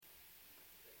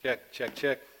Check, check,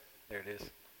 check. There it is.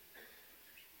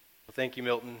 Well, thank you,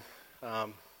 Milton.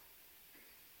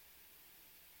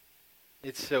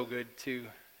 It's so good to,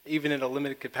 even in a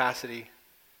limited capacity,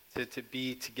 to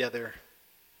be together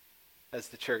as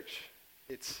the church.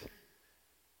 It's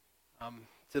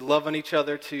to love on each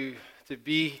other, to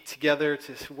be together,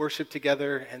 to worship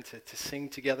together, and to sing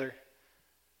together.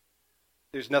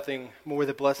 There's nothing more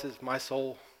that blesses my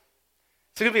soul.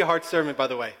 It's going to be a hard sermon, by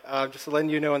the way, just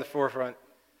letting you know in the forefront.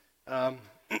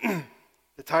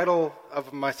 The title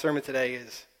of my sermon today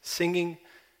is Singing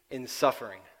in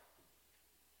Suffering.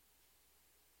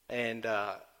 And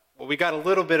we got a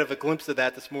little bit of a glimpse of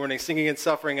that this morning, singing in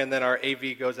suffering, and then our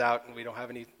AV goes out and we don't have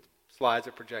any slides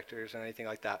or projectors or anything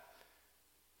like that.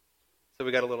 So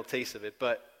we got a little taste of it.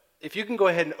 But if you can go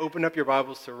ahead and open up your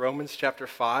Bibles to Romans chapter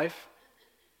 5.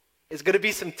 It's going to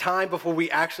be some time before we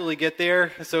actually get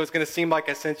there, so it's going to seem like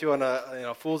I sent you on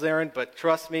a fool's errand, but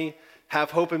trust me, have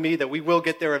hope in me that we will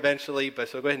get there eventually. But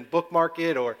so go ahead and bookmark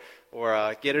it or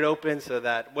get it open so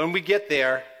that when we get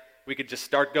there, we could just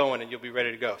start going and you'll be ready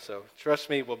to go. So trust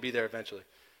me, we'll be there eventually.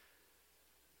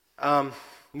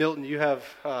 Milton, you have,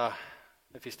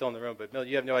 if he's still in the room, but Milton,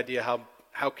 you have no idea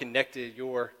how connected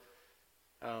your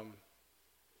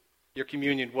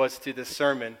communion was to this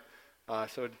sermon.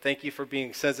 So thank you for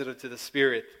being sensitive to the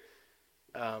Spirit,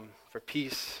 for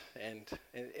peace and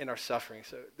in our suffering.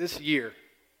 So this year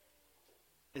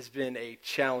has been a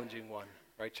challenging one,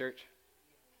 right, church?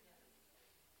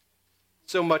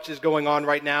 So much is going on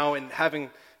right now, and having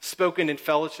spoken in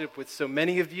fellowship with so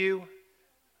many of you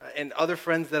and other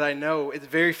friends that I know, it's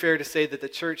very fair to say that the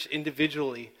church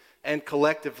individually and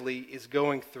collectively is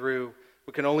going through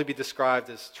what can only be described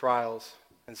as trials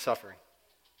and suffering.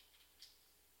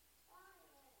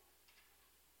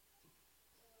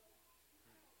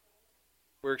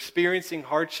 We're experiencing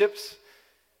hardships.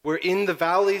 We're in the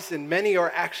valleys, and many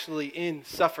are actually in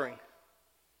suffering.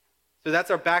 So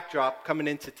that's our backdrop coming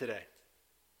into today.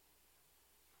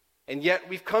 And yet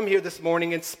we've come here this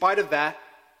morning in spite of that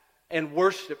and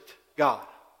worshiped God.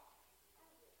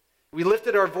 We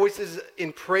lifted our voices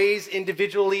in praise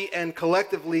individually and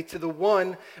collectively to the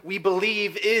one we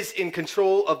believe is in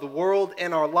control of the world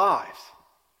and our lives.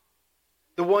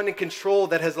 The one in control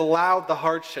that has allowed the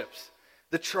hardships,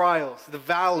 the trials, the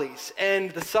valleys,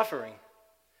 and the suffering.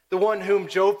 The one whom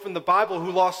Job from the Bible,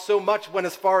 who lost so much, went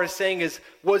as far as saying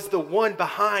was the one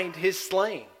behind his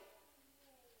slaying.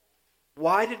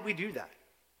 Why did we do that?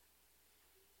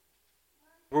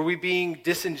 Were we being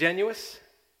disingenuous?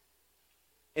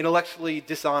 Intellectually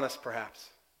dishonest, perhaps?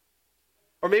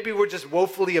 Or maybe we're just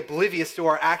woefully oblivious to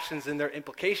our actions and their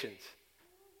implications.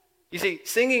 You see,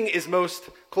 singing is most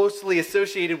closely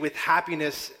associated with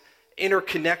happiness,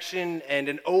 interconnection, and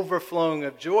an overflowing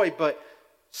of joy, but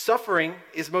suffering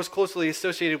is most closely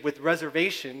associated with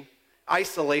reservation,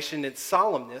 isolation, and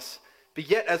solemnness. But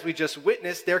yet, as we just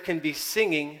witnessed, there can be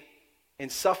singing in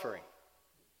suffering.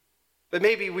 But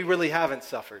maybe we really haven't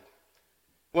suffered.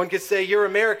 One could say, you're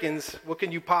Americans, what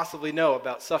can you possibly know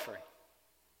about suffering?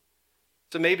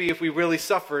 So maybe if we really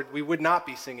suffered, we would not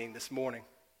be singing this morning.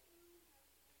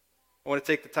 I want to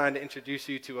take the time to introduce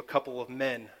you to a couple of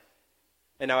men.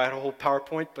 And now I had a whole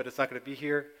PowerPoint, but it's not going to be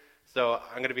here. So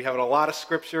I'm going to be having a lot of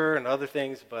scripture and other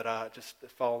things, but just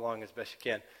follow along as best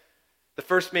you can. The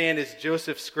first man is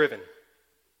Joseph Scriven.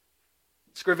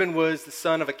 Scriven was the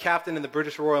son of a captain in the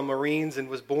British Royal Marines and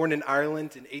was born in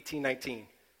Ireland in 1819.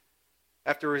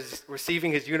 After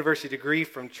receiving his university degree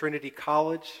from Trinity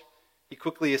College, he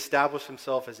quickly established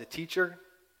himself as a teacher.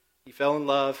 He fell in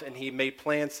love, and he made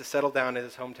plans to settle down in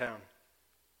his hometown.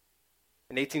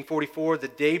 In 1844, the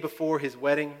day before his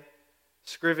wedding,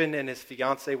 Scriven and his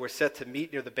fiancée were set to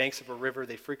meet near the banks of a river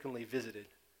they frequently visited.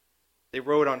 They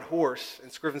rode on horse,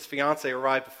 and Scriven's fiancée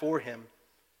arrived before him,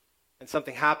 and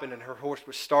something happened, and her horse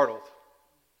was startled.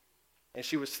 And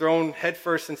she was thrown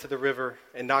headfirst into the river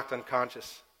and knocked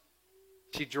unconscious.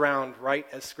 She drowned right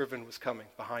as Scriven was coming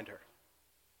behind her.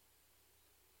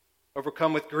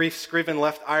 Overcome with grief, Scriven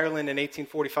left Ireland in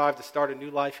 1845 to start a new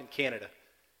life in Canada.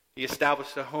 He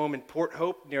established a home in Port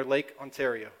Hope near Lake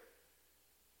Ontario.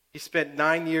 He spent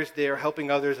 9 years there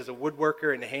helping others as a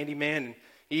woodworker and a handyman, and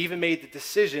he even made the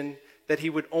decision that he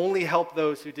would only help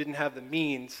those who didn't have the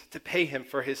means to pay him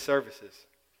for his services.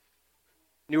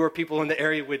 Newer people in the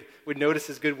area would notice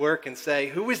his good work and say,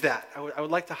 "Who is that? I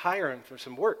would like to hire him for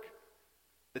some work."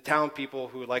 The town people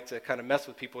who would like to kind of mess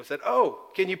with people said, "Oh,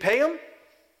 can you pay him?"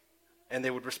 And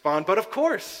they would respond, "But of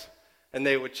course." And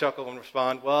they would chuckle and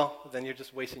respond, "Well, then you're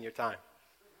just wasting your time."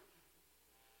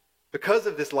 Because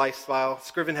of this lifestyle,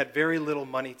 Scriven had very little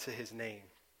money to his name,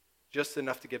 just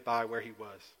enough to get by where he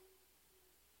was.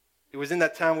 It was in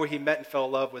that town where he met and fell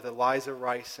in love with Eliza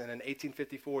Rice, and in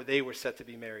 1854 they were set to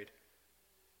be married.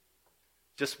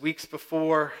 Just weeks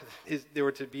before they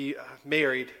were to be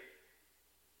married,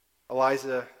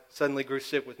 Eliza suddenly grew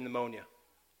sick with pneumonia.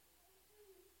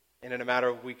 And in a matter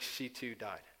of weeks, she too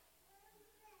died.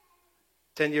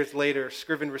 10 years later,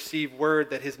 Scriven received word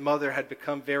that his mother had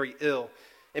become very ill.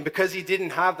 And because he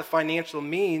didn't have the financial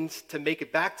means to make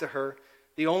it back to her,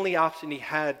 the only option he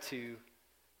had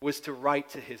was to write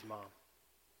to his mom.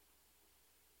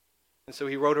 And so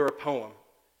he wrote her a poem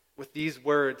with these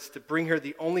words to bring her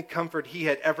the only comfort he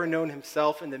had ever known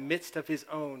himself in the midst of his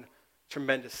own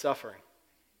tremendous suffering.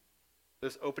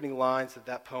 Those opening lines of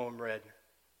that poem read,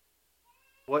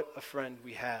 "What a friend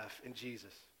we have in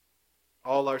Jesus,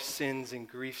 all our sins and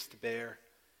griefs to bear,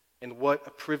 and what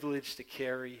a privilege to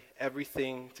carry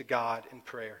everything to God in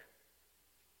prayer.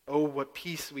 Oh, what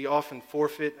peace we often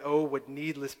forfeit, oh, what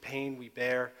needless pain we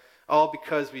bear, all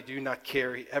because we do not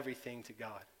carry everything to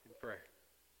God in prayer."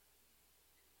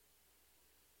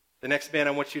 The next man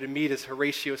I want you to meet is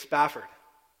Horatio Spafford.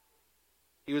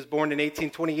 He was born in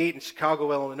 1828 in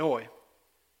Chicago, Illinois.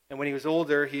 And when he was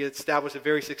older, he established a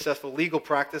very successful legal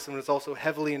practice and was also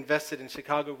heavily invested in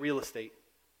Chicago real estate.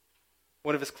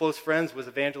 One of his close friends was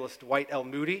evangelist Dwight L.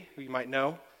 Moody, who you might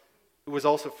know, who was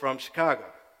also from Chicago.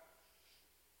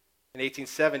 In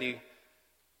 1870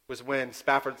 was when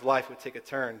Spafford's life would take a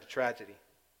turn to tragedy.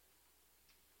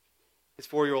 His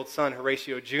 4-year-old son,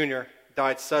 Horatio Jr.,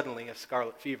 died suddenly of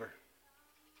scarlet fever.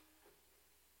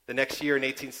 The next year, in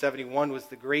 1871, was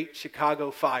the Great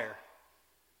Chicago Fire.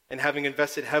 And having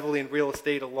invested heavily in real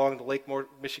estate along the Lake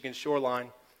Michigan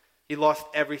shoreline, he lost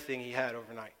everything he had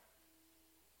overnight.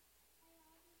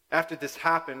 After this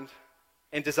happened,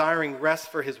 and desiring rest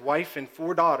for his wife and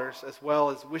 4 daughters, as well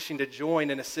as wishing to join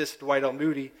and assist Dwight L.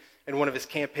 Moody in one of his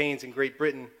campaigns in Great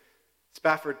Britain,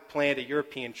 Spafford planned a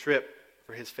European trip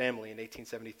for his family in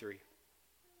 1873.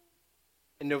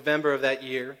 In November of that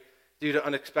year, due to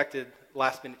unexpected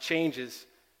last-minute changes,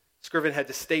 Scriven had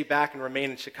to stay back and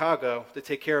remain in Chicago to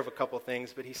take care of a couple of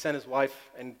things, but he sent his wife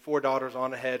and 4 daughters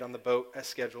on ahead on the boat as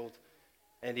scheduled,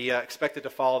 and he expected to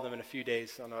follow them in a few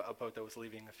days on a boat that was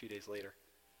leaving a few days later.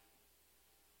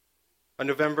 On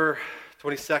November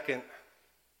 22nd,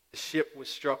 the ship was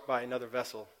struck by another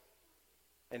vessel,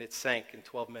 and it sank in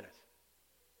 12 minutes.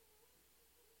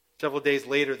 Several days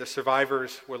later, the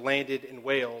survivors were landed in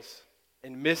Wales,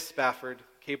 and Miss Spafford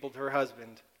cabled her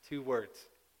husband 2 words: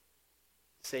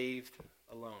 "Saved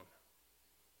alone."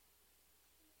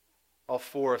 All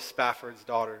 4 of Spafford's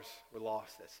daughters were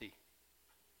lost at sea.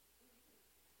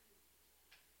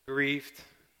 Grieved,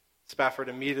 Spafford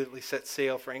immediately set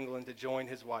sail for England to join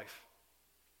his wife.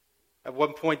 At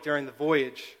one point during the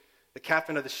voyage, the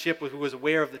captain of the ship, who was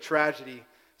aware of the tragedy,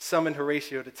 summoned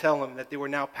Horatio to tell him that they were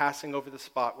now passing over the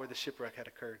spot where the shipwreck had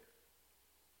occurred.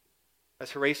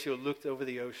 As Horatio looked over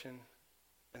the ocean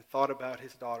and thought about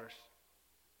his daughters,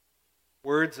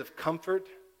 words of comfort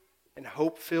and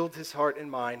hope filled his heart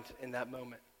and mind in that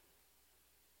moment.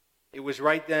 It was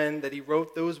right then that he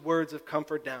wrote those words of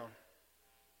comfort down.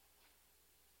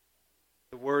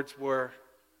 The words were,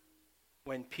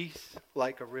 "When peace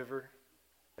like a river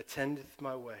attendeth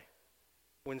my way,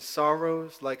 when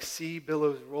sorrows like sea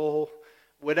billows roll,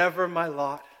 whatever my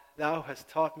lot, thou hast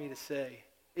taught me to say,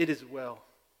 it is well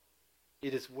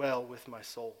with my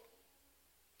soul."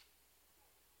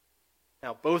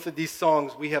 Now, both of these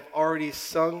songs we have already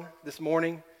sung this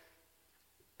morning,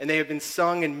 and they have been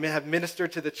sung and have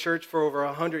ministered to the church for over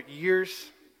 100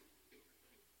 years.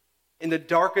 In the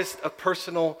darkest of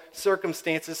personal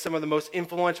circumstances, some of the most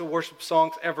influential worship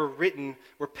songs ever written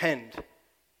were penned.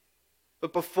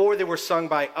 But before they were sung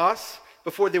by us,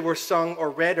 before they were sung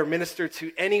or read or ministered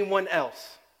to anyone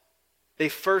else, they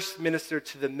first ministered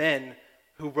to the men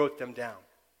who wrote them down.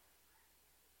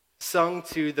 Sung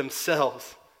to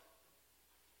themselves.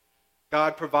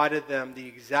 God provided them the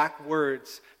exact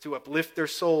words to uplift their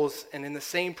souls, and in the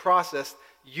same process,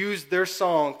 used their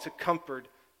song to comfort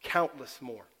countless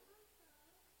more.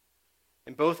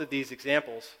 In both of these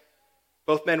examples,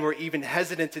 both men were even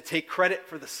hesitant to take credit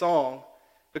for the song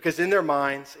because in their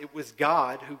minds, it was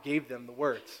God who gave them the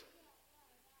words.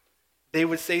 They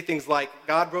would say things like,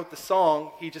 "God wrote the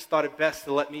song, he just thought it best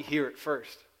to let me hear it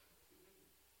first."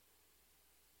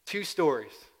 2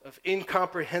 stories of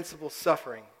incomprehensible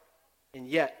suffering, and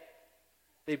yet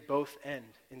they both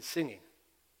end in singing.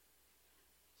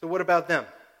 So what about them?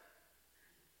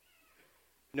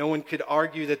 No one could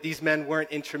argue that these men weren't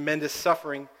in tremendous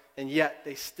suffering, and yet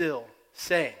they still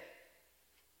sang.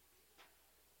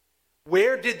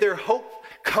 Where did their hope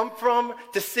come from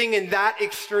to sing in that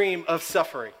extreme of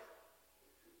suffering?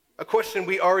 a question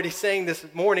we already sang this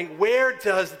morning: where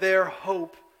does their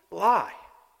hope lie?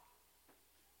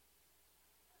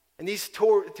 And these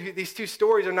two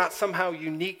stories are not somehow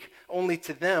unique only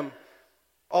to them.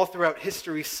 All throughout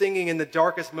history, singing in the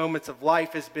darkest moments of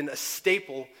life has been a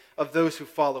staple of those who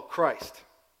follow Christ.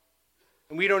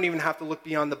 And we don't even have to look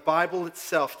beyond the Bible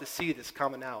itself to see this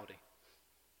commonality.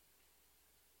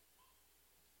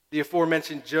 The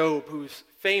aforementioned Job, who's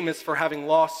famous for having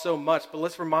lost so much, but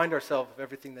let's remind ourselves of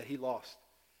everything that he lost.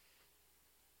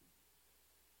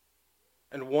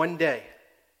 And one day,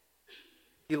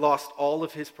 he lost all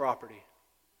of his property.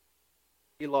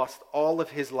 He lost all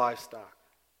of his livestock.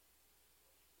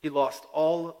 He lost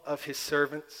all of his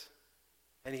servants,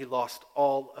 and he lost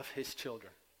all of his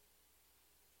children.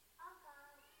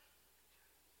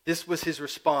 This was his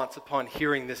response upon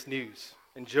hearing this news.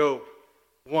 In Job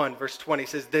 1, verse 20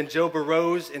 says, "Then Job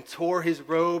arose and tore his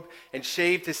robe and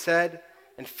shaved his head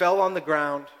and fell on the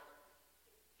ground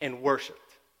and worshipped.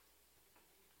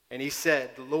 And he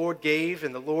said, 'The Lord gave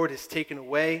and the Lord has taken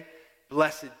away.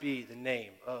 Blessed be the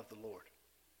name of the Lord.'"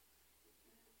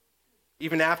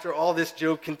 Even after all this,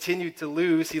 Job continued to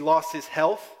lose. He lost his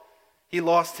health. He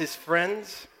lost his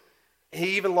friends.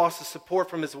 He even lost the support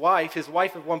from his wife. His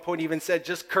wife at one point even said,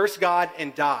 "Just curse God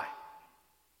and die."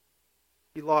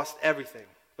 He lost everything.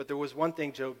 But there was one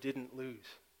thing Job didn't lose: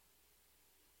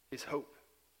 his hope.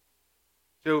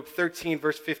 Job 13,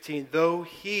 verse 15, "Though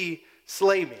he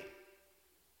slay me,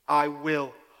 I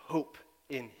will hope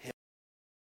in him."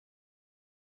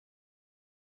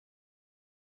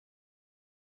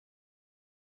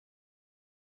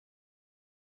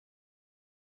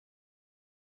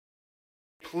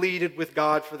 Pleaded with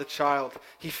God for the child.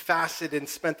 He fasted and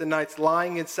spent the nights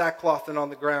lying in sackcloth and on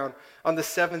the ground. On the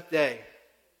seventh day,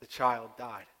 the child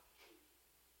died.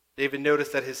 David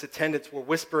noticed that his attendants were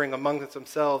whispering among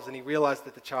themselves, and he realized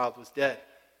that the child was dead.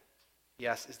 He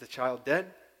asked, "Is the child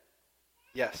dead?"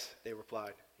 "Yes," they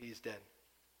replied, "he is dead."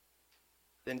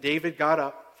 Then David got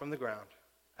up from the ground.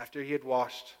 After he had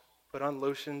washed, put on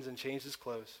lotions, and changed his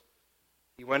clothes,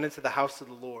 he went into the house of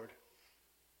the Lord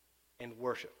and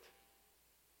worshipped.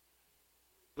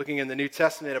 Looking in the New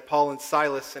Testament at Paul and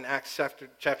Silas in Acts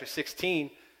chapter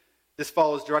 16, this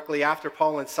follows directly after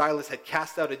Paul and Silas had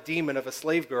cast out a demon of a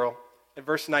slave girl. In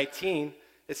verse 19,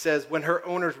 it says, "When her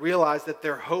owners realized that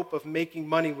their hope of making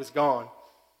money was gone,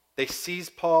 they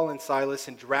seized Paul and Silas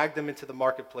and dragged them into the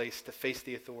marketplace to face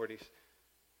the authorities.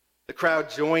 The crowd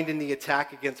joined in the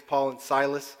attack against Paul and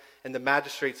Silas, and the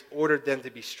magistrates ordered them to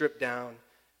be stripped down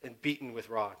and beaten with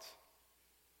rods.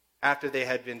 After they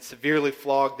had been severely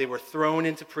flogged, they were thrown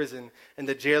into prison, and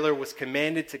the jailer was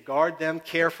commanded to guard them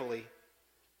carefully.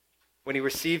 When he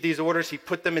received these orders, he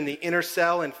put them in the inner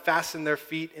cell and fastened their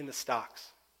feet in the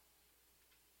stocks.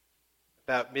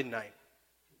 About midnight,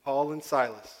 Paul and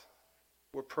Silas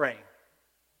were praying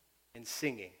and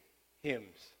singing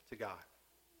hymns to God,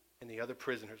 and the other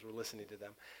prisoners were listening to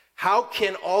them." How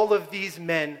can all of these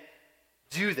men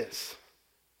do this?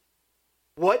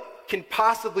 What can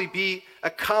possibly be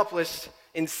accomplished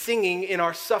in singing in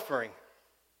our suffering?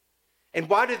 And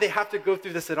why did they have to go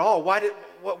through this at all? Why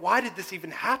did this even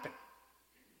happen?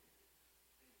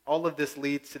 All of this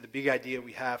leads to the big idea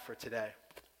we have for today.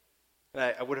 And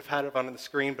I would have had it on the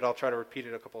screen, but I'll try to repeat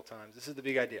it a couple of times. This is the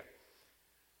big idea.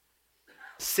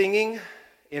 Singing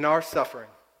in our suffering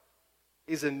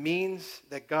is a means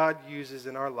that God uses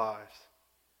in our lives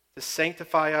to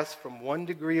sanctify us from one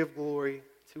degree of glory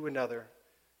to another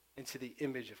into the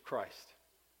image of Christ.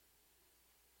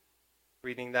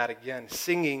 Reading that again.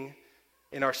 Singing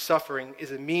in our suffering is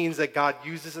a means that God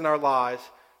uses in our lives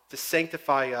to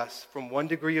sanctify us from one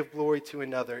degree of glory to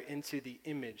another into the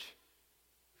image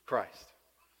of Christ.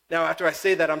 Now, after I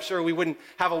say that, I'm sure we wouldn't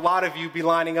have a lot of you be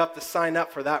lining up to sign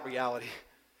up for that reality.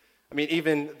 I mean,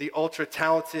 even the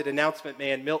ultra-talented announcement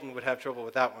man, Milton, would have trouble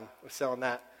with that one, with selling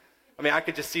that. I mean, I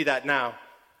could just see that now.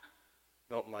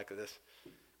 Milton like this.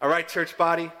 All right, church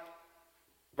body,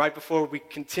 right before we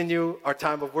continue our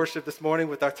time of worship this morning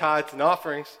with our tithes and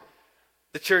offerings,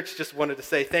 the church just wanted to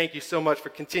say thank you so much for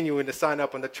continuing to sign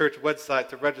up on the church website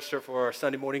to register for our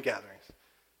Sunday morning gatherings.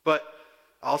 But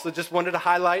I also just wanted to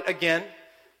highlight again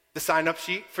the sign-up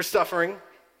sheet for suffering.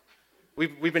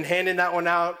 We've been handing that one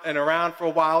out and around for a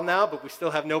while now, but we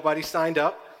still have nobody signed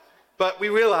up. But we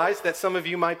realize that some of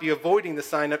you might be avoiding the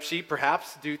sign-up sheet,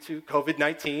 perhaps due to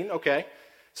COVID-19, okay?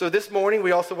 So this morning,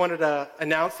 we also wanted to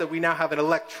announce that we now have an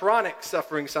electronic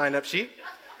suffering sign-up sheet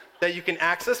that you can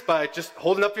access by just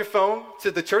holding up your phone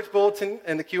to the church bulletin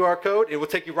and the QR code. It will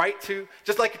take you right to,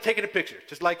 just like you're taking a picture.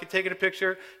 Just like you're taking a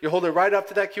picture, you hold it right up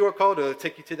to that QR code, it'll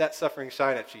take you to that suffering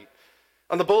sign-up sheet.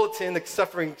 On the bulletin, the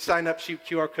suffering sign-up sheet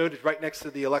QR code is right next to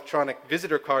the electronic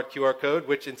visitor card QR code,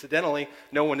 which incidentally,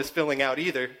 no one is filling out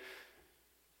either.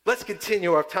 Let's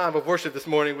continue our time of worship this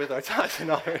morning with our tithes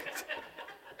and offerings.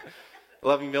 I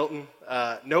love you, Milton.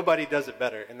 Nobody does it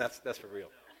better, and that's for real.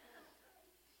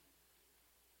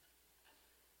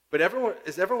 But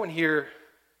is everyone here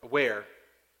aware?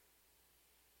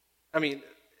 I mean,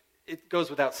 it goes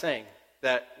without saying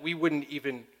that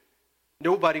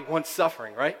nobody wants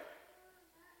suffering, right?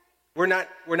 We're not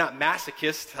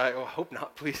masochists. I hope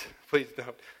not. Please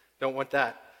don't want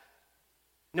that.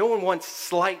 No one wants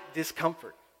slight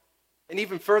discomfort. And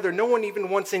even further, no one even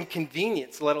wants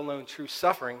inconvenience, let alone true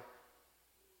suffering.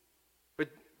 But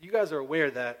you guys are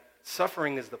aware that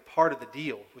suffering is the part of the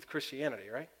deal with Christianity,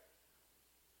 right?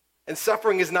 And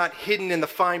suffering is not hidden in the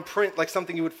fine print like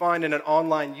something you would find in an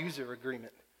online user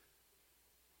agreement.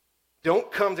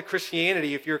 Don't come to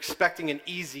Christianity if you're expecting an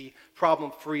easy,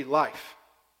 problem-free life.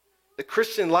 The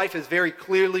Christian life has very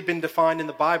clearly been defined in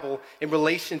the Bible in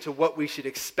relation to what we should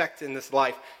expect in this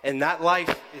life. And that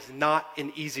life is not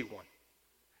an easy one.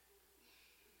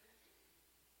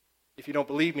 If you don't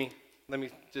believe me, let me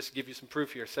just give you some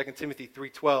proof here. 2 Timothy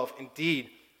 3:12. Indeed,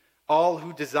 all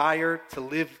who desire to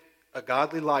live a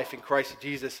godly life in Christ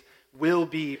Jesus will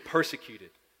be persecuted.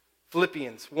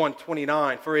 Philippians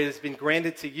 1:29. For it has been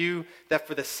granted to you that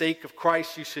for the sake of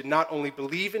Christ you should not only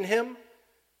believe in him,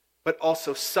 but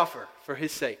also suffer for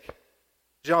his sake.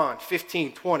 John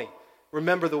 15:20.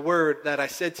 Remember the word that I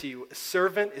said to you, a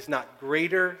servant is not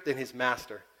greater than his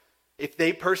master. If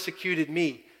they persecuted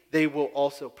me, they will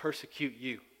also persecute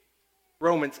you.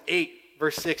 Romans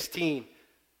 8:16.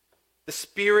 The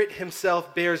Spirit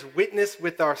himself bears witness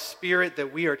with our spirit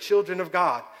that we are children of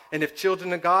God. And if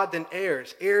children of God, then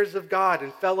heirs, heirs of God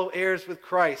and fellow heirs with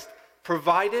Christ,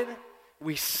 provided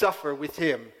we suffer with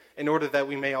him in order that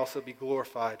we may also be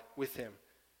glorified with him.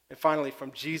 And finally,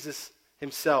 from Jesus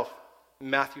himself,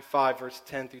 Matthew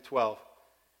 5:10-12.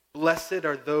 Blessed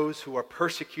are those who are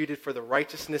persecuted for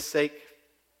righteousness' sake,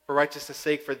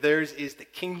 for theirs is the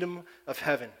kingdom of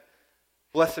heaven.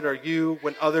 Blessed are you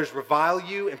when others revile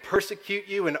you and persecute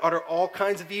you and utter all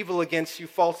kinds of evil against you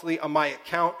falsely on my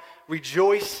account.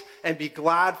 Rejoice and be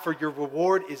glad, for your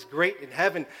reward is great in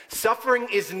heaven. Suffering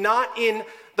is not in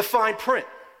the fine print.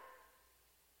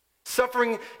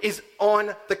 Suffering is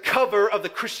on the cover of the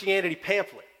Christianity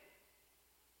pamphlet.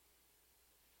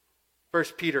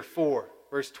 1 Peter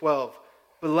 4:12.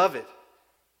 Beloved,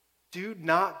 do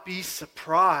not be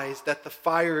surprised at the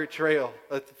fiery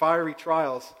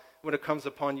trials when it comes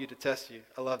upon you to test you.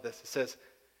 I love this. It says,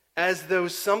 as though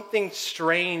something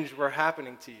strange were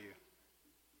happening to you.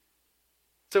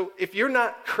 So if you're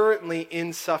not currently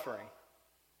in suffering,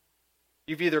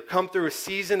 you've either come through a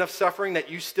season of suffering that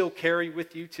you still carry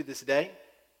with you to this day,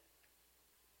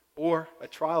 or a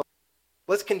trial.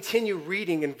 Let's continue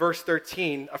reading in verse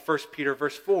 13 of 1 Peter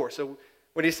verse 4. So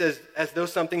when he says, as though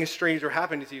something strange were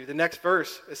happening to you, the next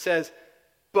verse, it says,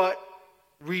 but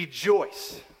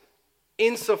rejoice,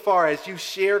 insofar as you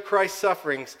share Christ's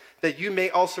sufferings, that you may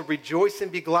also rejoice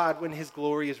and be glad when his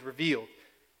glory is revealed.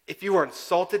 If you are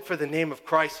insulted for the name of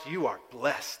Christ, you are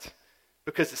blessed,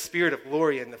 because the Spirit of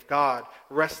glory and of God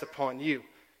rests upon you.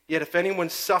 Yet if anyone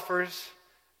suffers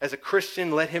as a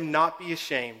Christian, let him not be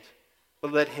ashamed,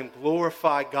 but let him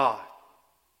glorify God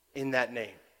in that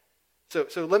name.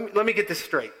 So let me get this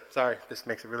straight. Sorry, this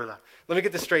makes it really loud. Let me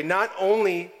get this straight. Not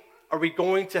only are we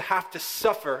going to have to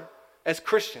suffer as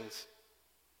Christians,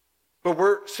 but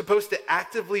we're supposed to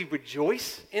actively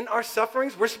rejoice in our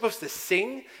sufferings. We're supposed to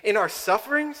sing in our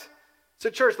sufferings.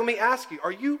 So church, let me ask you,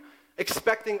 are you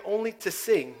expecting only to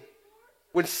sing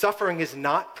when suffering is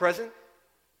not present?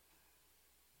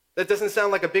 That doesn't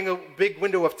sound like a big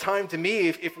window of time to me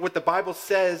if what the Bible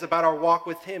says about our walk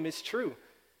with him is true.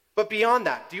 But beyond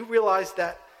that, do you realize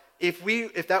that if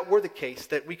that were the case,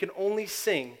 that we can only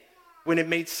sing when it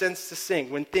made sense to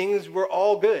sing, when things were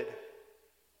all good,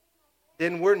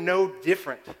 then we're no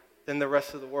different than the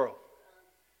rest of the world.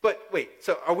 But wait,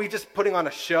 so are we just putting on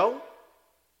a show?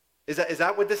 Is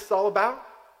that what this is all about?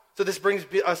 So this brings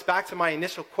us back to my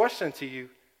initial question to you.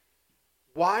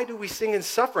 Why do we sing in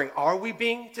suffering? Are we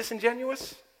being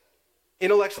disingenuous,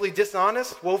 intellectually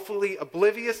dishonest, woefully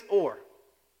oblivious, or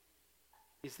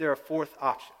is there a fourth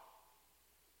option?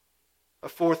 A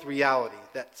fourth reality,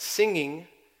 that singing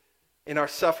in our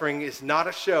suffering is not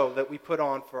a show that we put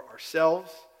on for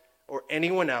ourselves or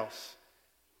anyone else,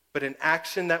 but an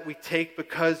action that we take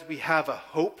because we have a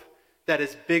hope that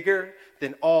is bigger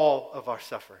than all of our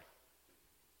suffering.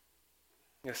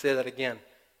 I'm going to say that again.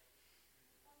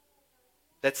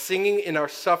 That singing in our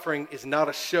suffering is not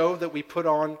a show that we put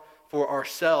on for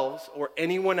ourselves or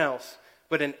anyone else,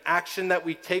 but an action that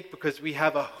we take because we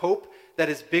have a hope that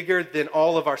is bigger than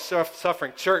all of our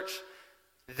suffering. Church,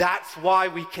 that's why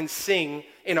we can sing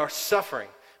in our suffering,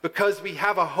 because we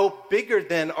have a hope bigger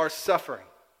than our suffering.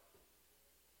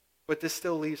 But this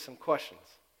still leaves some questions.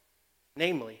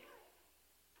 Namely,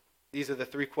 these are the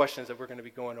three questions that we're going to be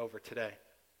going over today.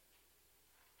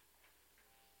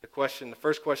 The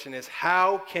first question is,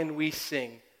 how can we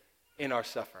sing in our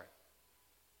suffering?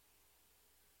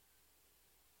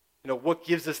 What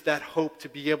gives us that hope to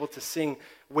be able to sing?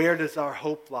 Where does our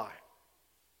hope lie?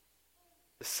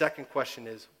 The second question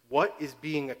is, what is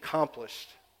being accomplished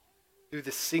through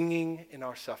the singing in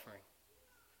our suffering?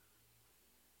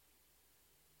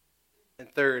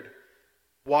 And third,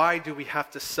 why do we have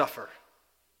to suffer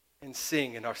and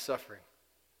sing in our suffering?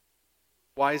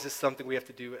 Why is this something we have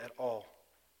to do at all?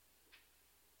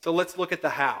 So let's look at the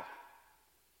how.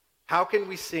 How can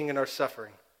we sing in our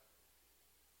suffering?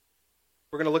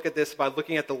 We're going to look at this by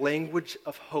looking at the language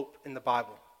of hope in the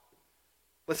Bible.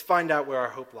 Let's find out where our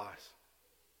hope lies.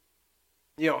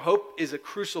 Hope is a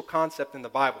crucial concept in the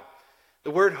Bible.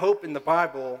 The word hope in the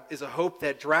Bible is a hope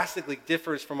that drastically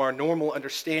differs from our normal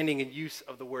understanding and use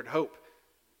of the word hope.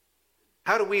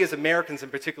 How do we as Americans in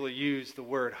particular use the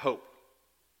word hope?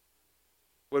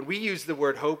 When we use the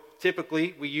word hope,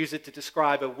 typically we use it to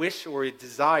describe a wish or a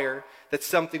desire that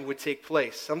something would take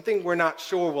place, something we're not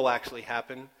sure will actually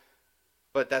happen,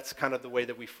 but that's kind of the way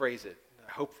that we phrase it.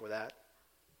 I hope for that.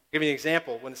 I'll give you an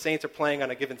example. When the Saints are playing on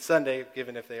a given Sunday,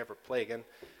 given if they ever play again,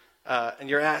 and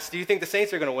you're asked, do you think the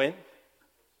Saints are going to win?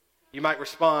 You might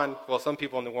respond, well, some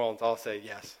people in New Orleans all say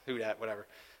yes, who dat, whatever.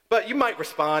 But you might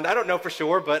respond, I don't know for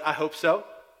sure, but I hope so.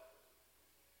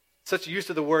 Such use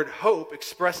of the word hope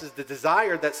expresses the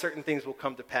desire that certain things will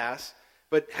come to pass,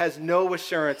 but has no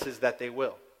assurances that they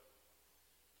will.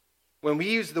 When we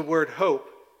use the word hope,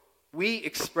 we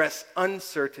express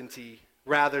uncertainty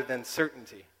rather than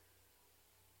certainty.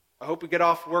 I hope we get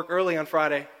off work early on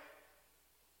Friday.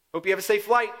 Hope you have a safe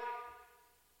flight.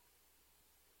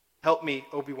 Help me,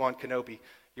 Obi-Wan Kenobi.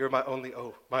 You're my only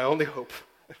hope.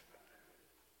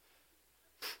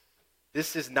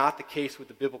 This is not the case with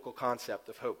the biblical concept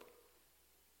of hope,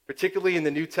 particularly in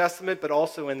the New Testament, but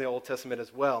also in the Old Testament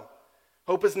as well.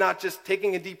 Hope is not just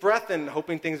taking a deep breath and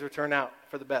hoping things will turn out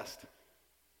for the best.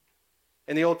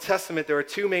 In the Old Testament, there are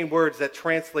two main words that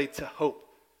translate to hope.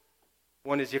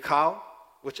 One is yakal,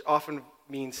 which often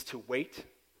means to wait,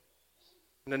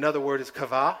 and another word is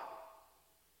kavah,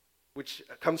 which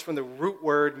comes from the root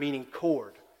word meaning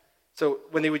cord. So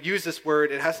when they would use this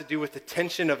word, it has to do with the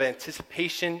tension of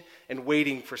anticipation and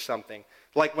waiting for something.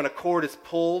 Like when a cord is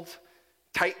pulled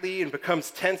tightly and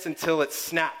becomes tense until it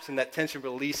snaps and that tension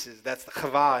releases. That's the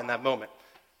kavah in that moment.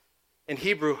 In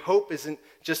Hebrew, hope isn't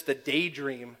just a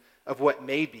daydream of what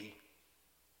may be.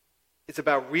 It's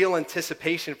about real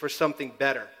anticipation for something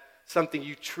better, something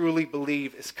you truly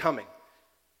believe is coming.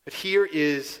 But here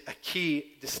is a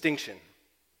key distinction.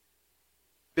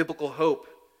 Biblical hope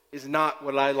is not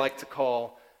what I like to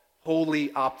call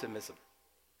holy optimism.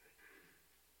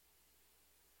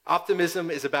 Optimism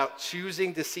is about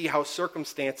choosing to see how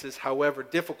circumstances, however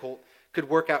difficult, could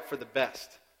work out for the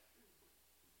best.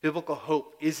 Biblical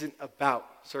hope isn't about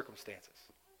circumstances.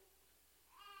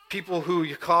 People who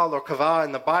yakal or kavah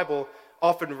in the Bible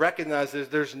often recognize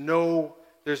that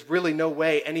there's really no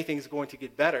way anything's going to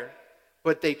get better,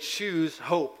 but they choose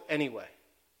hope anyway.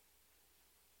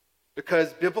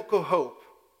 Because biblical hope,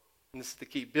 and this is the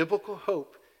key, biblical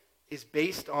hope is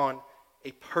based on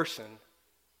a person,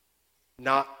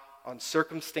 not on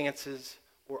circumstances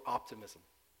or optimism.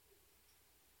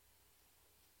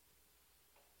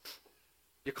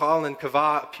 Yakal and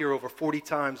kavah appear over 40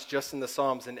 times just in the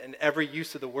Psalms, and every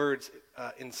use of the words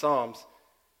in Psalms,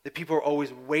 that people are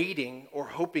always waiting or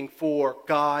hoping for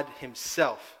God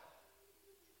himself.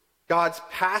 God's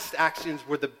past actions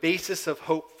were the basis of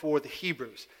hope for the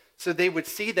Hebrews. So they would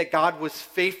see that God was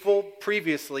faithful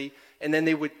previously, and then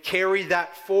they would carry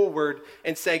that forward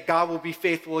and say, God will be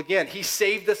faithful again. He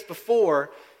saved us before,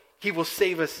 he will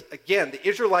save us again. The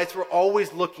Israelites were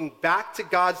always looking back to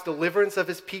God's deliverance of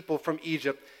his people from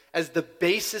Egypt as the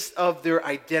basis of their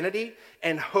identity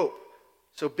and hope.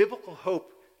 So biblical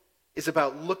hope is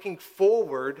about looking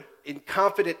forward in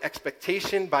confident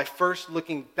expectation by first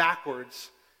looking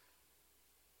backwards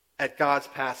at God's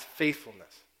past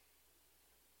faithfulness.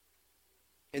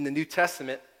 In the New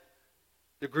Testament,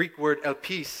 the Greek word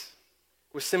elpis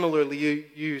was similarly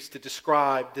used to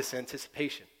describe this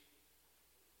anticipation.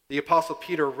 The Apostle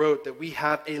Peter wrote that we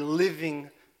have a living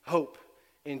hope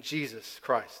in Jesus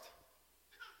Christ.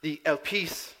 The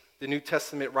elpis the New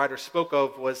Testament writer spoke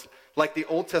of was like the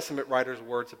Old Testament writer's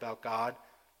words about God,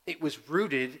 It was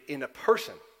rooted in a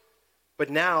person, but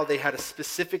now they had a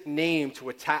specific name to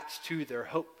attach to their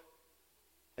hope.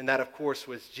 And that, of course,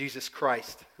 was Jesus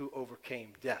Christ, who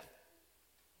overcame death.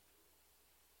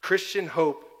 Christian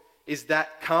hope is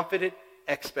that confident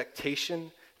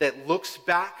expectation that looks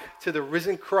back to the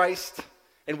risen Christ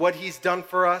and what he's done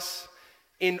for us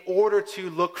in order to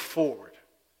look forward.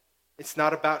 It's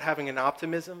not about having an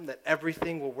optimism that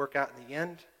everything will work out in the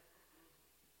end.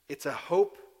 It's a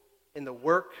hope in the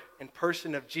work and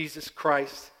person of Jesus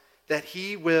Christ that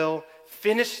he will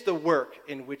finish the work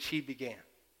in which he began.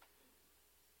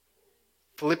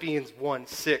 Philippians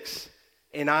 1:6,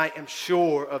 and I am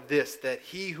sure of this, that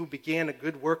he who began a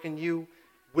good work in you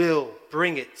will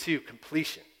bring it to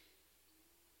completion.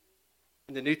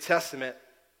 In the New Testament,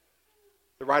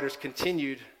 the writers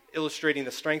continued illustrating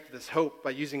the strength of this hope by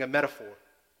using a metaphor.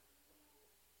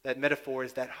 That metaphor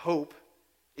is that hope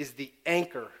is the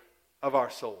anchor of our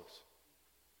souls.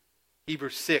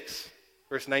 Hebrews 6,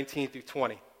 verse 19 through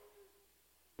 20.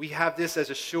 We have this as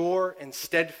a sure and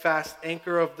steadfast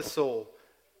anchor of the soul,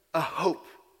 a hope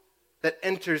that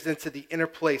enters into the inner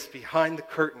place behind the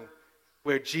curtain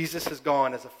where Jesus has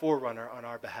gone as a forerunner on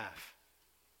our behalf.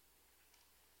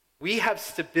 We have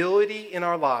stability in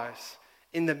our lives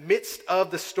in the midst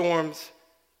of the storms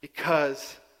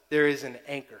because there is an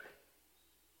anchor,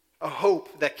 a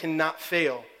hope that cannot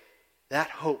fail. That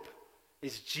hope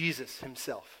is Jesus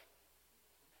himself.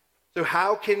 So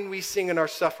how can we sing in our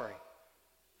suffering?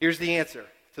 Here's the answer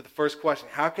to the first question.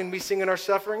 How can we sing in our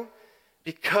suffering?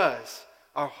 Because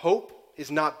our hope is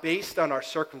not based on our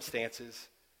circumstances,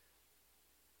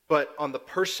 but on the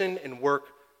person and work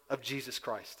of Jesus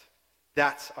Christ.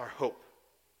 That's our hope.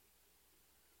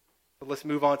 But let's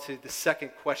move on to the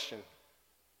second question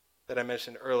that I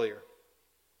mentioned earlier.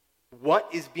 What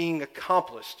is being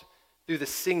accomplished through the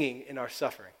singing in our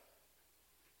suffering?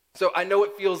 So I know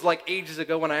it feels like ages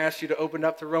ago when I asked you to open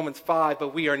up to Romans 5,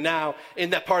 but we are now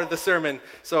in that part of the sermon.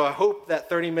 So I hope that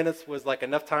 30 minutes was like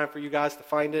enough time for you guys to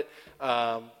find it.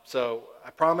 So I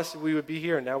promised we would be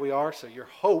here, and now we are. So your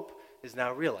hope is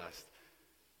now realized.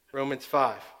 Romans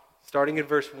 5, starting in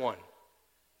verse 1.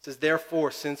 It says,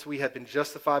 therefore, since we have been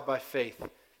justified by faith,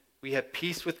 we have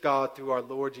peace with God through our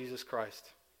Lord Jesus Christ.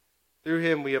 Through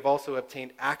him we have also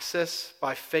obtained access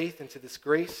by faith into this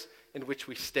grace in which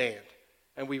we stand,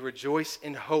 and we rejoice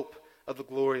in hope of the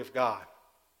glory of God.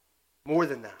 More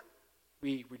than that,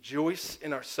 we rejoice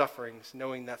in our sufferings,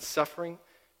 knowing that suffering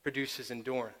produces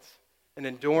endurance, and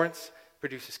endurance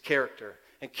produces character,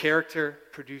 and character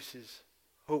produces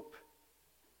hope.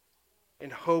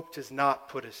 And hope does not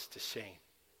put us to shame,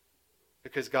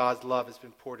 because God's love has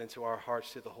been poured into our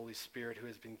hearts through the Holy Spirit who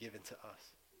has been given to us.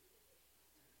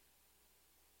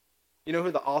 You know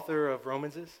who the author of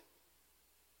Romans is?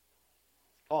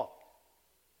 Paul.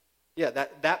 Yeah,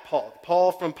 that Paul.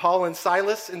 Paul from Paul and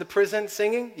Silas in the prison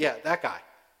singing? Yeah, that guy.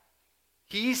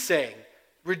 He's saying,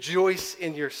 rejoice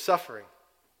in your suffering.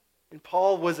 And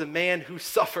Paul was a man who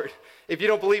suffered. If you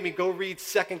don't believe me, go read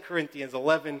 2 Corinthians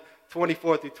 11,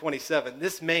 24 through 27.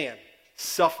 This man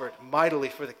suffered mightily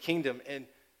for the kingdom,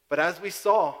 but as we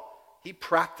saw, he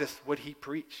practiced what he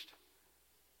preached.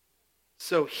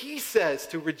 So he says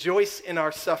to rejoice in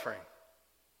our suffering.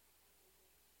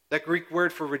 That Greek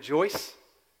word for rejoice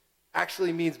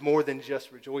actually means more than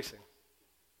just rejoicing.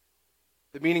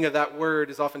 The meaning of that word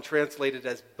is often translated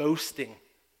as boasting.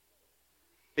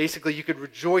 Basically, you could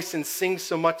rejoice and sing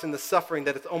so much in the suffering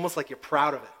that it's almost like you're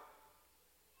proud of it,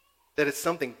 that it's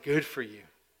something good for you.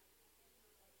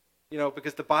 You know,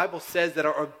 because the Bible says that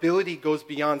our ability goes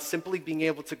beyond simply being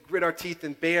able to grit our teeth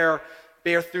and bear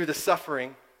through the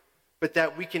suffering, but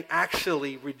that we can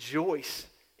actually rejoice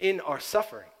in our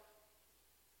suffering.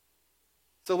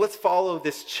 So let's follow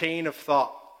this chain of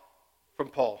thought from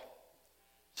Paul,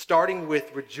 starting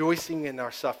with rejoicing in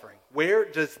our suffering. Where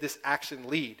does this action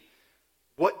lead?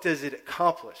 What does it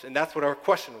accomplish? And that's what our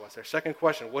question was, our second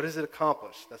question. What does it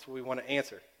accomplish? That's what we want to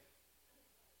answer.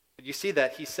 But you see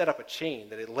that he set up a chain,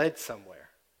 that it led somewhere.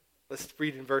 Let's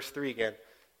read in verse 3 again.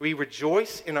 We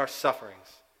rejoice in our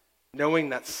sufferings, knowing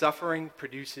that suffering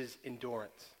produces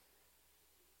endurance.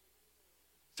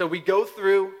 So we go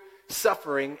through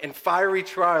suffering and fiery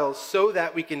trials so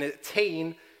that we can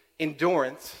attain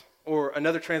endurance, or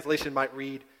another translation might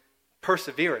read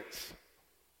perseverance.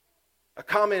 A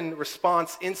common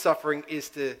response in suffering is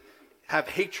to have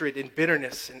hatred and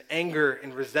bitterness and anger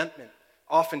and resentment,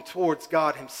 often towards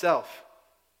God himself.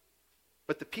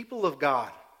 But the people of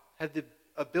God have the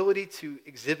ability to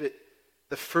exhibit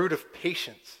the fruit of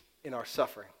patience in our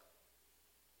suffering.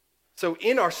 So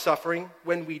in our suffering,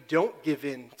 when we don't give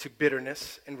in to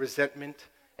bitterness and resentment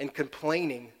and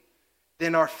complaining,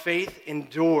 then our faith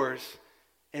endures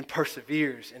and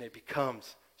perseveres, and it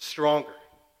becomes stronger.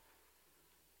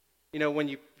 You know, when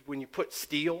you put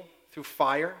steel through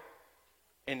fire,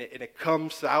 and it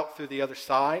comes out through the other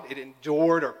side, it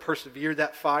endured or persevered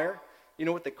that fire. You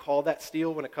know what they call that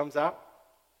steel when it comes out?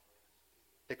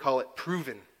 They call it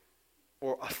proven,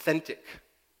 or authentic,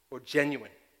 or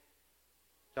genuine.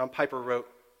 John Piper wrote,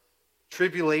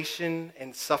 "Tribulation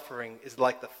and suffering is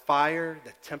like the fire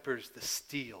that tempers the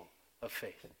steel of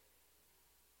faith."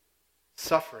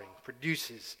 Suffering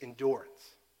produces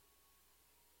endurance.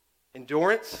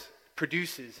 Endurance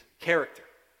produces character.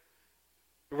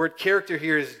 The word character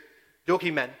here is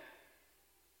dokimen,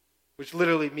 which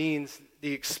literally means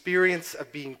the experience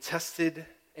of being tested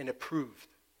and approved.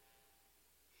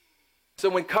 So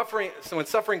when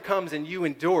suffering comes and you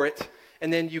endure it,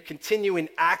 and then you continue in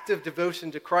active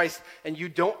devotion to Christ and you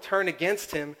don't turn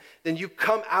against him, then you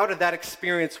come out of that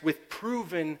experience with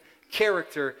proven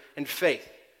character and faith.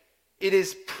 It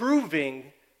is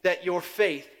proving that your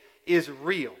faith is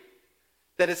real,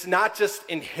 that it's not just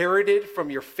inherited from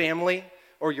your family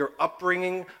or your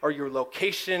upbringing or your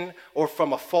location or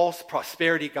from a false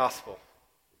prosperity gospel.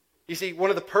 You see, one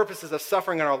of the purposes of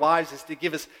suffering in our lives is to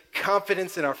give us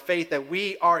confidence in our faith that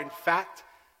we are in fact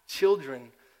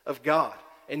children of God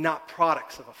and not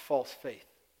products of a false faith.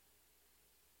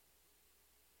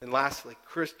 And lastly,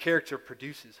 character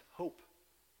produces hope.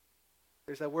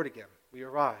 There's that word again. We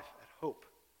arrive at hope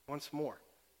once more.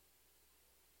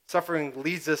 Suffering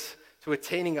leads us to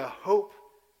attaining a hope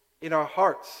in our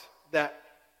hearts that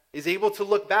is able to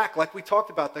look back, like we talked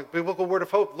about, the biblical word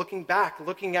of hope, looking back,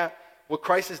 looking at what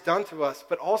Christ has done to us,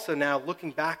 but also now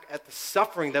looking back at the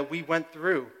suffering that we went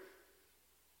through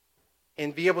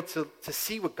and be able to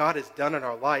see what God has done in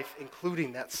our life,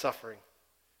 including that suffering,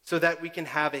 so that we can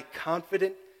have a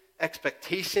confident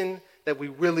expectation that we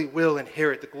really will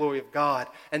inherit the glory of God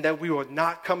and that we will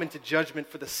not come into judgment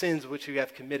for the sins which we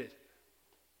have committed.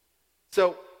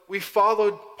 So we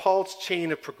followed Paul's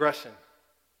chain of progression,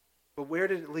 but where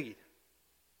did it lead?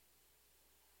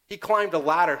 He climbed a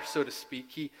ladder, so to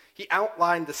speak. He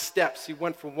outlined the steps. He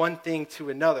went from one thing to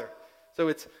another. So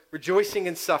it's rejoicing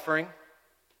in suffering.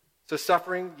 So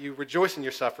suffering, you rejoice in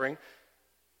your suffering.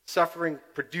 Suffering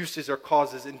produces or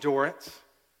causes endurance.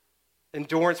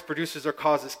 Endurance produces or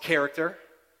causes character.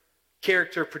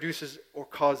 Character produces or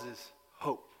causes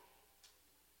hope.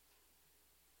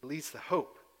 It leads to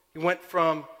hope. He went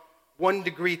from one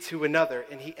degree to another,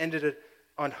 and he ended it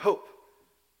on hope.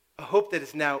 A hope that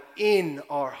is now in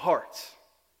our hearts.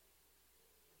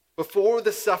 Before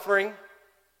the suffering,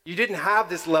 you didn't have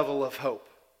this level of hope,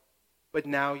 but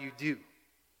now you do.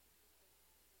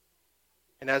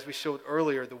 And as we showed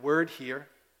earlier, the word here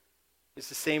is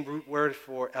the same root word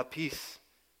for elpis.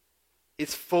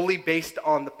 It's fully based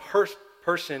on the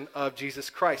person of Jesus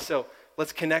Christ. So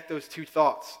let's connect those two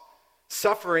thoughts.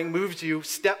 Suffering moves you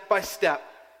step by step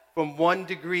from one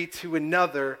degree to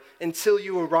another until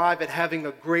you arrive at having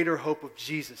a greater hope of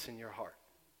Jesus in your heart.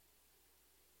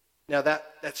 Now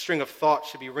that string of thought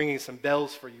should be ringing some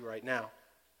bells for you right now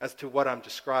as to what I'm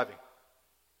describing.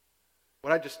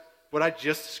 What I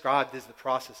just described is the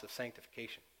process of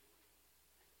sanctification.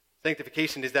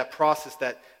 Sanctification is that process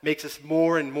that makes us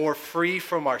more and more free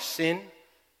from our sin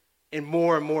and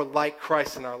more like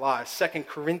Christ in our lives. 2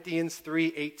 Corinthians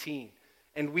 3:18.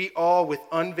 And we all, with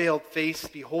unveiled face,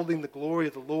 beholding the glory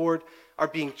of the Lord, are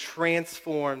being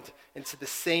transformed into the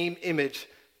same image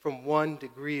from one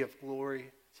degree of glory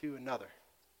to another.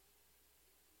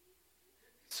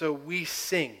 So we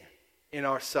sing in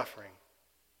our suffering,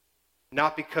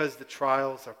 not because the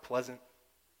trials are pleasant,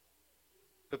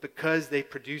 but because they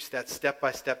produce that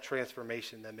step-by-step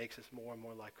transformation that makes us more and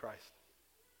more like Christ.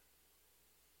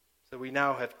 So we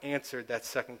now have answered that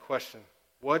second question.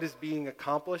 What is being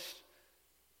accomplished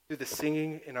through the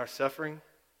singing in our suffering?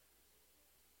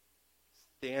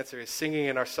 The answer is singing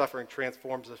in our suffering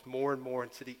transforms us more and more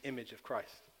into the image of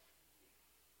Christ.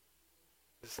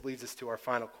 This leads us to our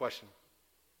final question.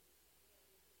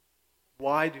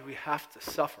 Why do we have to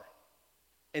suffer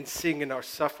and sing in our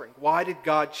suffering? Why did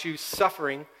God choose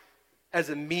suffering as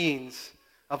a means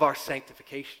of our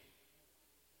sanctification?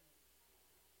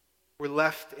 We're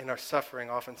left in our suffering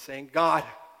often saying, God,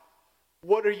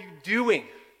 what are you doing?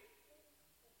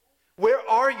 Where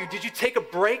are you? Did you take a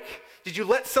break? Did you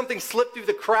let something slip through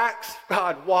the cracks?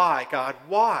 God, why? God,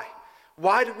 why?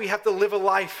 Why do we have to live a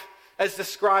life as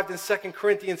described in 2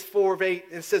 Corinthians 4:8?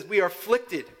 It says we are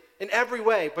afflicted in every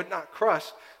way, but not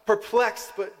crushed,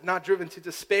 perplexed, but not driven to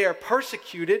despair,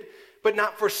 persecuted, but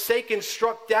not forsaken,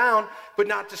 struck down, but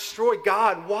not destroyed.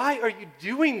 God, why are you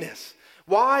doing this?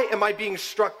 Why am I being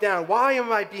struck down? Why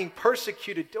am I being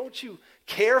persecuted? Don't you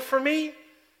care for me?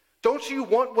 Don't you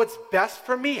want what's best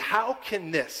for me? How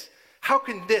can this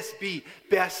be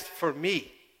best for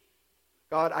me?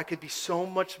 God, I could be so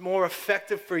much more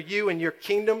effective for you and your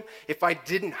kingdom if I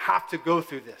didn't have to go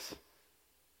through this.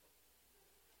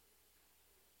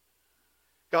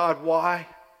 God, why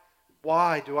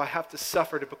do I have to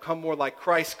suffer to become more like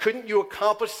Christ? Couldn't you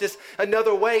accomplish this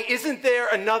another way? Isn't there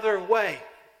another way?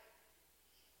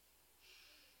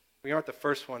 We aren't the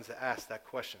first ones to ask that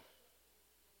question.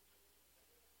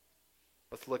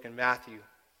 Let's look in Matthew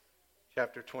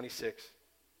chapter 26,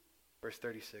 verse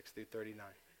 36 through 39.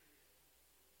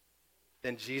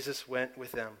 Then Jesus went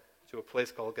with them to a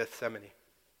place called Gethsemane,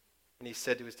 and he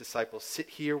said to his disciples, "Sit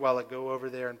here while I go over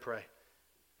there and pray."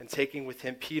 And taking with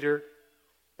him Peter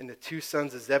and the two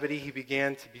sons of Zebedee, he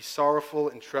began to be sorrowful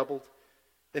and troubled.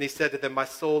 Then he said to them, "My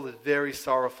soul is very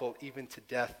sorrowful, even to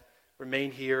death.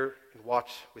 Remain here and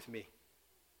watch with me."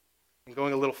 And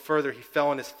going a little further, he fell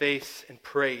on his face and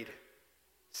prayed,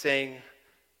 saying,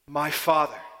 "My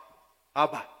Father,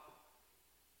 Abba,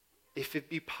 if it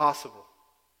be possible,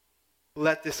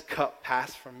 let this cup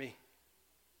pass from me.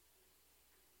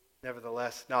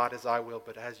 Nevertheless, not as I will,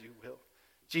 but as you will."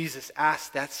 Jesus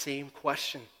asked that same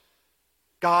question.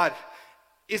 God,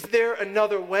 is there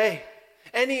another way?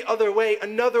 Any other way,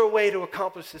 another way to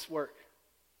accomplish this work?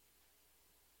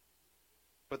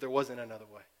 But there wasn't another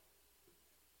way.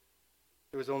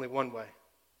 There was only one way,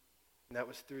 and that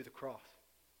was through the cross.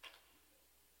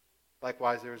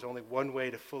 Likewise, there is only one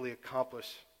way to fully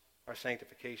accomplish our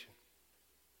sanctification,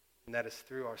 and that is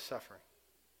through our suffering.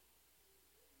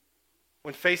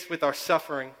 When faced with our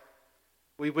suffering,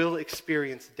 we will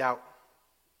experience doubt.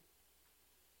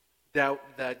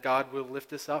 Doubt that God will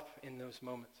lift us up in those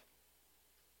moments.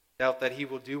 Doubt that he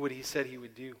will do what he said he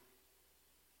would do.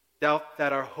 Doubt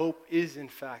that our hope is in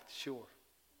fact sure.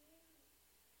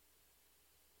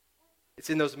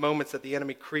 It's in those moments that the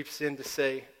enemy creeps in to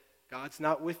say, God's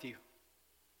not with you.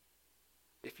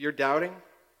 If you're doubting,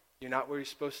 you're not where you're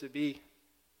supposed to be.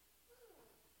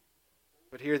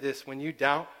 But hear this, when you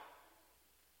doubt,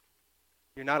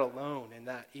 you're not alone in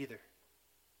that either.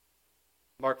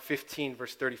 Mark 15,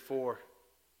 verse 34.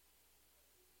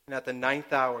 And at the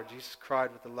 9th hour, Jesus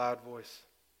cried with a loud voice,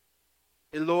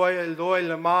 "Eloi, Eloi,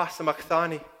 lama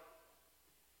sabachthani,"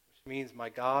 which means, my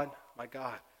God,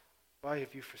 why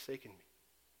have you forsaken me?"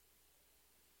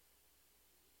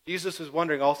 Jesus was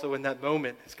wondering also in that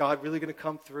moment, is God really going to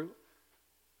come through?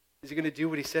 Is he going to do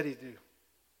what he said he'd do?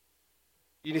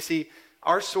 You see,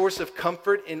 our source of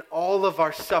comfort in all of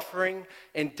our suffering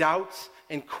and doubts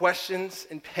and questions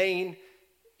and pain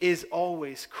is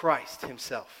always Christ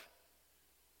himself.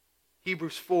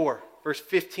 Hebrews 4, verse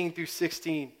 15 through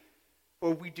 16.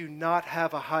 "For we do not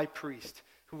have a high priest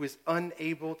who is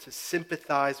unable to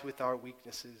sympathize with our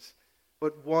weaknesses,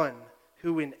 but one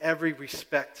who in every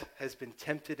respect has been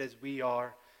tempted as we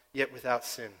are, yet without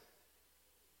sin."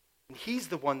 And he's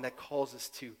the one that calls us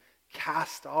to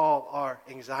cast all our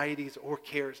anxieties or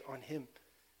cares on him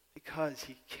because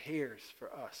he cares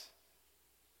for us.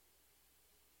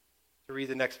 To read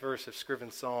the next verse of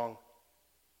Scriven's song,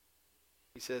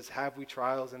 he says, "Have we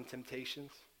trials and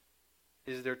temptations?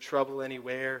 Is there trouble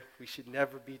anywhere? We should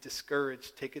never be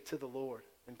discouraged. Take it to the Lord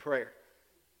in prayer.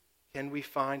 Can we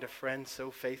find a friend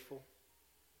so faithful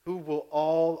who will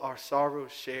all our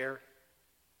sorrows share?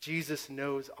 Jesus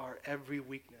knows our every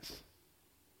weakness.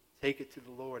 Take it to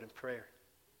the Lord in prayer."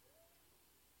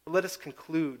 But let us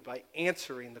conclude by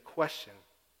answering the question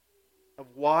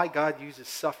of why God uses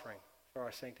suffering for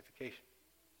our sanctification.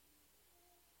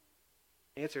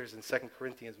 The answer is in 2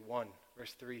 Corinthians 1,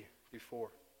 verse 3 through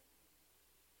 4.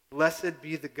 "Blessed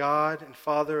be the God and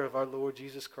Father of our Lord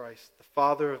Jesus Christ, the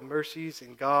Father of mercies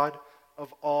and God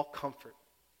of all comfort,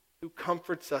 who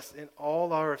comforts us in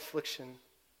all our affliction,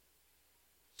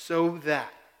 so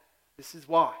that," this is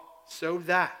why, "so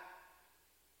that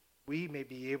we may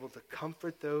be able to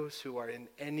comfort those who are in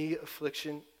any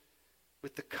affliction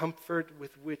with the comfort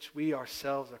with which we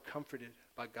ourselves are comforted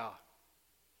by God."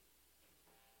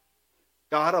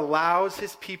 God allows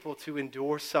his people to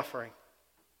endure suffering.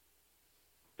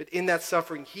 But in that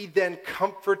suffering, he then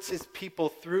comforts his people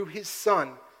through his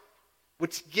Son,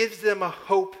 which gives them a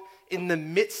hope in the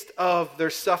midst of their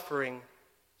suffering,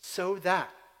 so that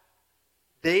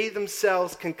they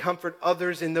themselves can comfort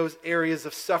others in those areas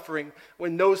of suffering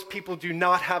when those people do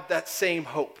not have that same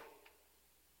hope.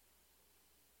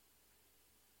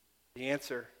 The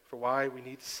answer for why we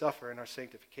need to suffer in our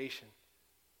sanctification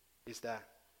is that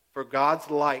for God's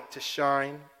light to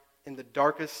shine in the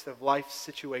darkest of life's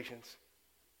situations,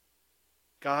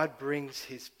 God brings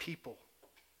his people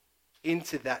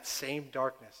into that same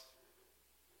darkness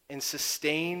and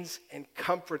sustains and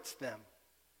comforts them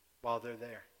while they're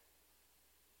there.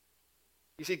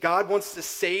 You see, God wants to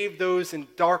save those in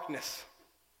darkness.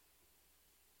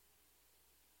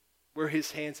 We're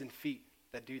his hands and feet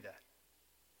that do that.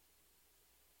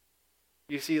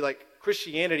 You see,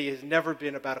 Christianity has never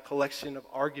been about a collection of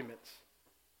arguments.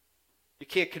 You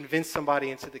can't convince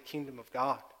somebody into the kingdom of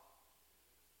God.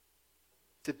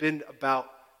 It's been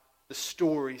about the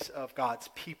stories of God's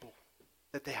people,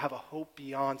 that they have a hope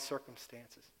beyond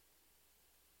circumstances.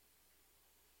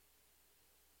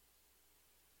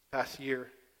 Past year,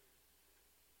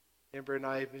 Amber and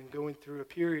I have been going through a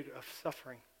period of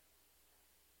suffering,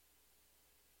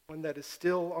 one that is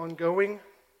still ongoing.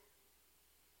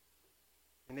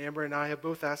 And Amber and I have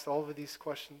both asked all of these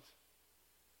questions.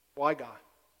 Why, God?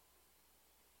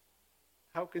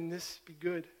 How can this be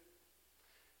good?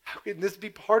 How can this be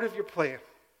part of your plan?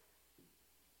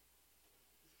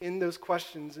 In those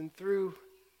questions and through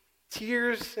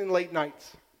tears and late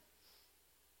nights,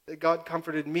 that God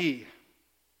comforted me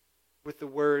with the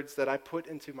words that I put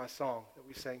into my song that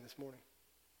we sang this morning.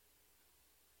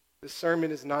 This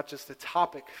sermon is not just a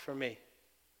topic for me.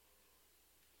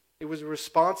 It was a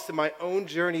response to my own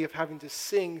journey of having to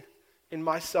sing in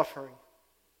my suffering.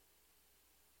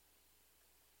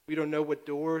 We don't know what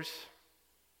doors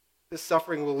this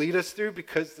suffering will lead us through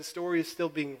because the story is still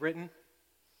being written.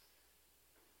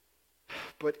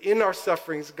 But in our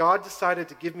sufferings, God decided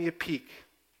to give me a peek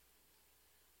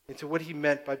into what he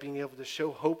meant by being able to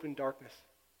show hope in darkness.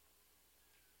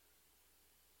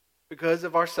 Because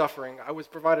of our suffering, I was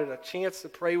provided a chance to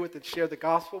pray with and share the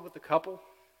gospel with a couple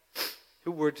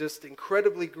who were just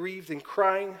incredibly grieved and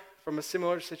crying from a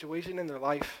similar situation in their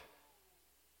life.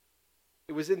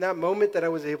 It was in that moment that I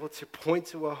was able to point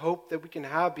to a hope that we can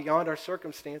have beyond our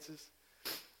circumstances.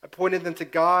 I pointed them to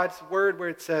God's word where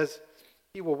it says,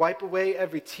 he will wipe away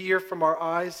every tear from our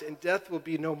eyes and death will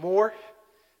be no more.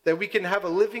 That we can have a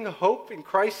living hope in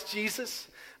Christ Jesus,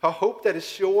 a hope that is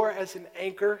sure as an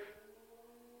anchor.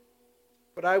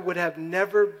 But I would have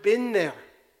never been there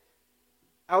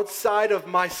outside of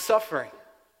my suffering.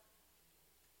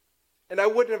 And I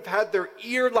wouldn't have had their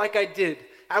ear like I did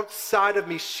outside of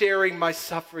me sharing my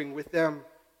suffering with them.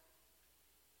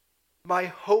 My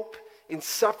hope in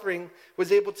suffering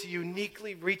was able to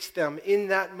uniquely reach them in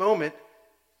that moment.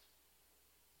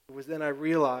 It was then I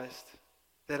realized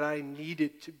that I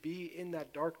needed to be in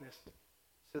that darkness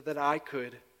so that I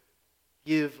could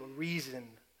give a reason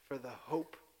for the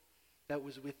hope that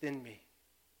was within me.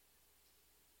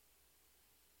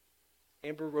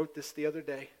 Amber wrote this the other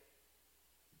day.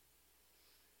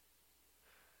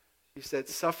 She said,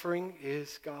 suffering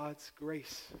is God's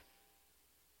grace.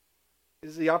 It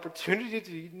is the opportunity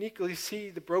to uniquely see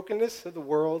the brokenness of the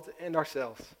world and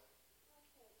ourselves.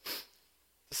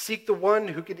 To seek the one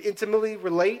who can intimately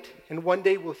relate and one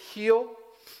day will heal,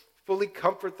 fully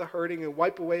comfort the hurting, and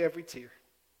wipe away every tear.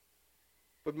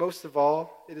 But most of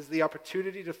all, it is the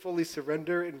opportunity to fully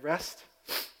surrender and rest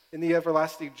in the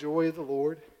everlasting joy of the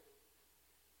Lord.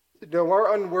 To know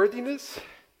our unworthiness,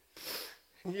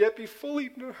 and yet be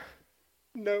fully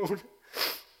known,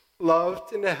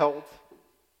 loved, and held.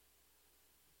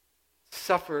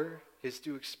 Suffer is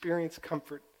to experience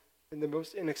comfort in the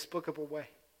most inexplicable way.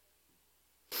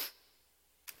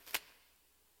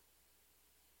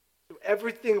 So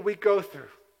everything we go through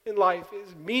in life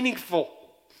is meaningful.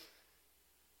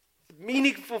 It's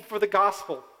meaningful for the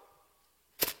gospel.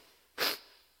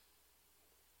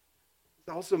 It's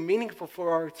also meaningful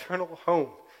for our eternal home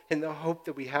and the hope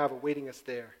that we have awaiting us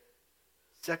there.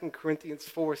 2 Corinthians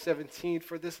 4:17,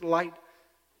 for this light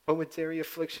momentary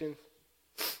affliction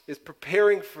is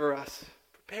preparing for us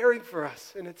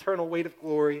an eternal weight of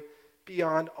glory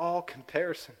beyond all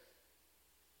comparison.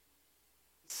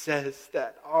 It says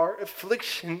that our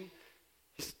affliction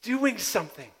is doing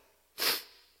something.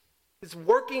 It's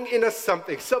working in us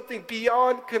something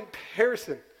beyond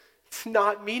comparison. It's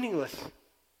not meaningless.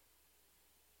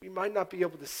 We might not be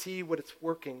able to see what it's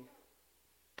working,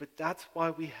 but that's why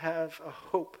we have a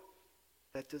hope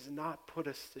that does not put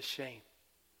us to shame.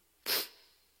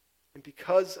 And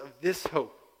because of this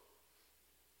hope,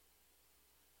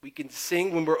 we can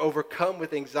sing when we're overcome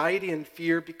with anxiety and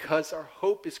fear because our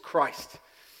hope is Christ.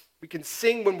 We can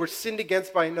sing when we're sinned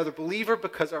against by another believer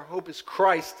because our hope is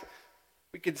Christ.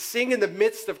 We can sing in the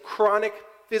midst of chronic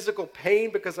physical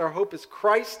pain because our hope is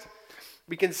Christ.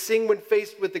 We can sing when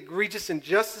faced with egregious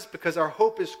injustice because our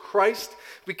hope is Christ.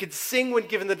 We can sing when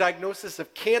given the diagnosis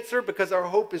of cancer because our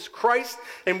hope is Christ.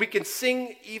 And we can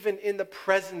sing even in the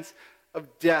presence of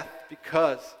death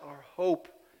because our hope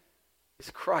is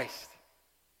Christ.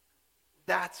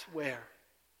 That's where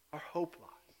our hope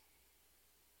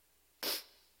lies.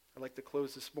 I'd like to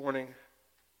close this morning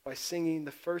by singing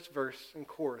the first verse and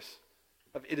chorus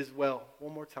of It Is Well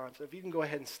one more time. So if you can go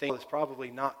ahead and stand, it's probably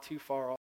not too far off.